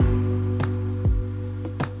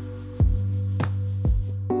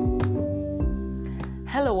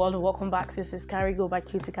Hello all, welcome back. This is Carigo by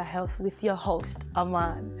Cutica Health with your host,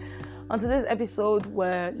 Aman. On today's episode,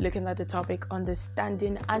 we're looking at the topic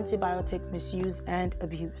understanding antibiotic misuse and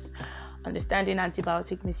abuse. Understanding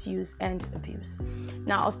antibiotic misuse and abuse.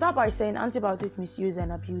 Now, I'll start by saying antibiotic misuse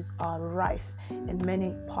and abuse are rife in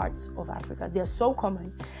many parts of Africa. They're so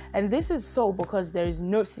common, and this is so because there is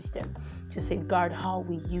no system to safeguard how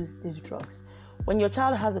we use these drugs. When your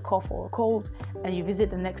child has a cough or a cold and you visit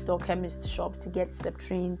the next door chemist shop to get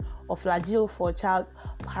Septrin or Flagyl for a child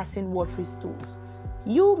passing watery stools,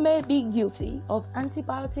 you may be guilty of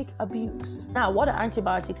antibiotic abuse. Now, what are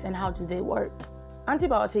antibiotics and how do they work?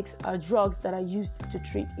 Antibiotics are drugs that are used to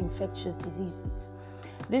treat infectious diseases.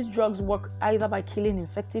 These drugs work either by killing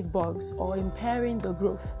infective bugs or impairing the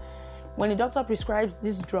growth. When a doctor prescribes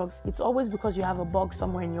these drugs, it's always because you have a bug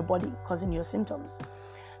somewhere in your body causing your symptoms.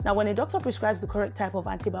 Now, when a doctor prescribes the correct type of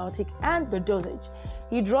antibiotic and the dosage,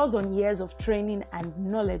 he draws on years of training and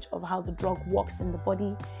knowledge of how the drug works in the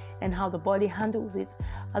body and how the body handles it,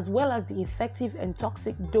 as well as the effective and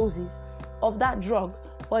toxic doses of that drug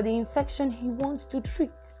for the infection he wants to treat.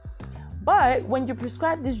 But when you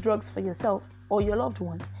prescribe these drugs for yourself or your loved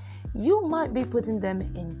ones, you might be putting them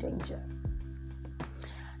in danger.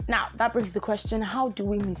 Now, that brings the question, how do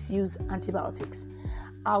we misuse antibiotics?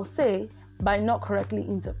 I'll say, by not correctly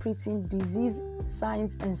interpreting disease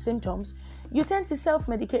signs and symptoms, you tend to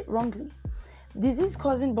self-medicate wrongly.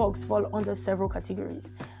 Disease-causing bugs fall under several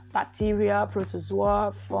categories: bacteria,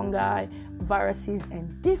 protozoa, fungi, viruses,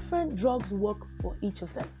 and different drugs work for each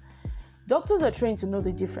of them. Doctors are trained to know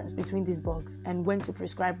the difference between these bugs and when to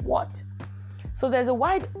prescribe what. So there's a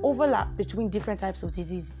wide overlap between different types of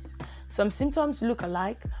diseases. Some symptoms look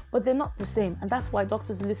alike, but they're not the same, and that's why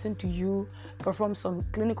doctors listen to you, perform some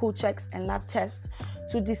clinical checks and lab tests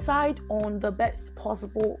to decide on the best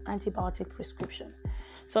possible antibiotic prescription.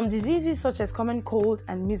 Some diseases such as common cold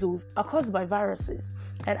and measles are caused by viruses,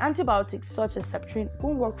 and antibiotics such as Septrin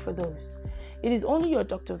won't work for those. It is only your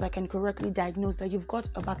doctor that can correctly diagnose that you've got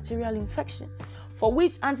a bacterial infection, for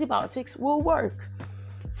which antibiotics will work.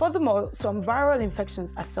 Furthermore, some viral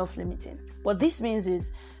infections are self-limiting. What this means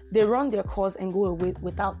is they run their course and go away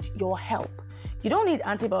without your help. You don't need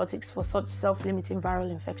antibiotics for such self-limiting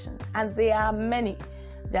viral infections, and there are many.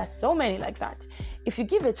 There are so many like that. If you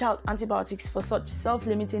give a child antibiotics for such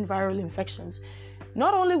self-limiting viral infections,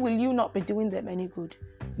 not only will you not be doing them any good,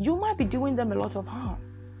 you might be doing them a lot of harm.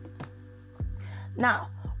 Now,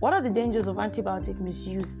 what are the dangers of antibiotic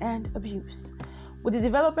misuse and abuse? With the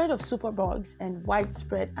development of superbugs and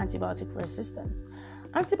widespread antibiotic resistance,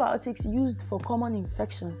 antibiotics used for common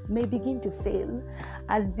infections may begin to fail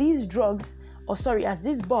as these bugs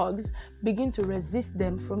begin to resist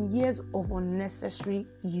them from years of unnecessary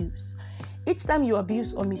use. Each time you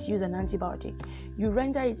abuse or misuse an antibiotic, you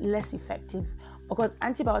render it less effective because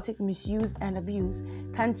antibiotic misuse and abuse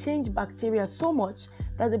can change bacteria so much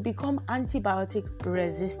that they become antibiotic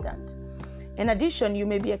resistant. In addition, you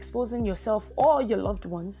may be exposing yourself or your loved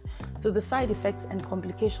ones to the side effects and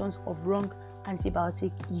complications of wrong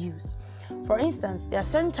antibiotic use. For instance, there are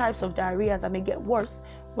certain types of diarrhea that may get worse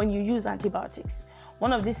when you use antibiotics.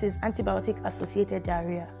 One of these is antibiotic-associated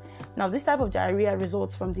diarrhea. Now, this type of diarrhea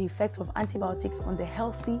results from the effect of antibiotics on the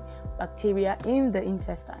healthy bacteria in the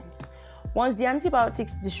intestines. Once the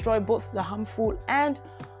antibiotics destroy both the harmful and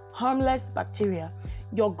harmless bacteria,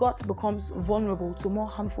 your gut becomes vulnerable to more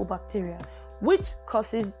harmful bacteria, which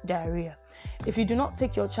causes diarrhea. If you do not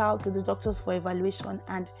take your child to the doctors for evaluation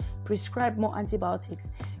and prescribe more antibiotics,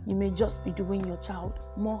 you may just be doing your child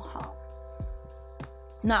more harm.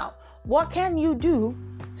 Now, what can you do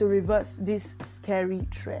to reverse this scary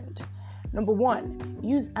trend? Number one,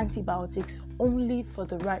 use antibiotics only for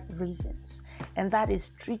the right reasons, and that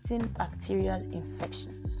is treating bacterial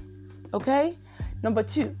infections. Okay? Number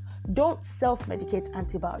two, don't self-medicate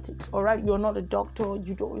antibiotics. All right? You're not a doctor.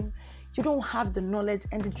 You don't have the knowledge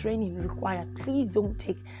and the training required. Please don't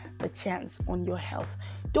take the chance on your health.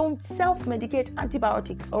 Don't self-medicate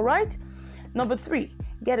antibiotics, all right? Number three,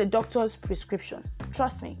 get a doctor's prescription.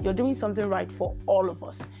 Trust me, you're doing something right for all of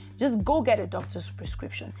us. Just go get a doctor's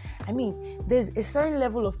prescription. I mean, there's a certain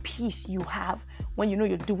level of peace you have when you know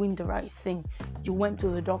you're doing the right thing. You went to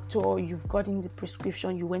the doctor, you've gotten the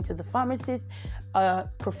prescription, you went to the pharmacist, a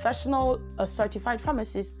professional, a certified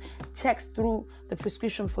pharmacist checks through the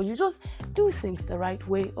prescription for you. Just do things the right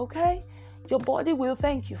way, okay? Your body will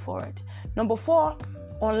thank you for it. Number four,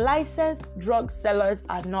 unlicensed drug sellers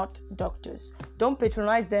are not doctors. Don't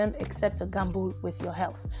patronize them except to gamble with your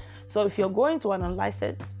health. So if you're going to an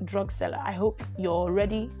unlicensed drug seller, I hope you're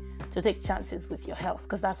ready to take chances with your health,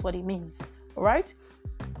 because that's what it means. All right?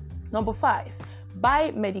 Number 5,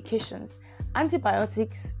 buy medications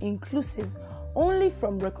Antibiotics inclusive only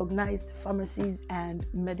from recognized pharmacies and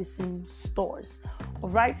medicine stores.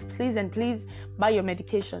 Alright, please buy your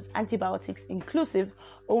medications, antibiotics inclusive,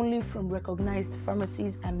 only from recognized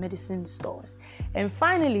pharmacies and medicine stores. And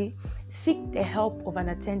finally, seek the help of an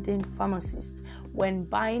attending pharmacist when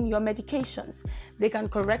buying your medications. They can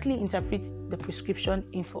correctly interpret the prescription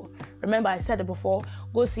info. Remember, I said it before,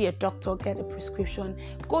 go see a doctor, get a prescription,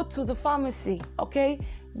 go to the pharmacy, okay,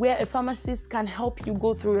 where a pharmacist can help you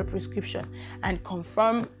go through a prescription and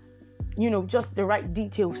confirm, just the right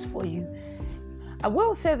details for you. I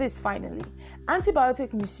will say this finally.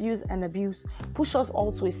 Antibiotic misuse and abuse push us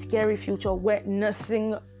all to a scary future where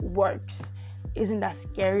nothing works. Isn't that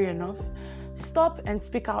scary enough? Stop and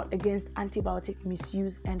speak out against antibiotic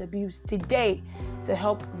misuse and abuse today to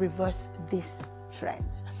help reverse this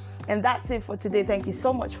trend. And that's it for today. Thank you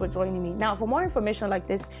so much for joining me. Now, for more information like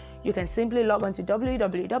this, you can simply log on to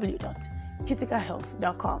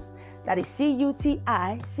www.cuticahealth.com. That is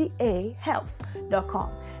CUTICA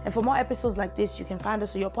health.com. And for more episodes like this, you can find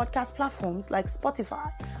us on your podcast platforms like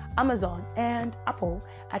Spotify, Amazon, and Apple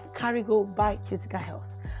at Carigo by Cutica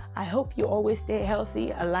Health. I hope you always stay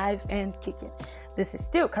healthy, alive, and kicking. This is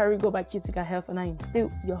still Carigo by Cutica Health, and I am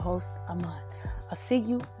still your host, Aman. I'll see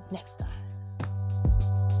you next time.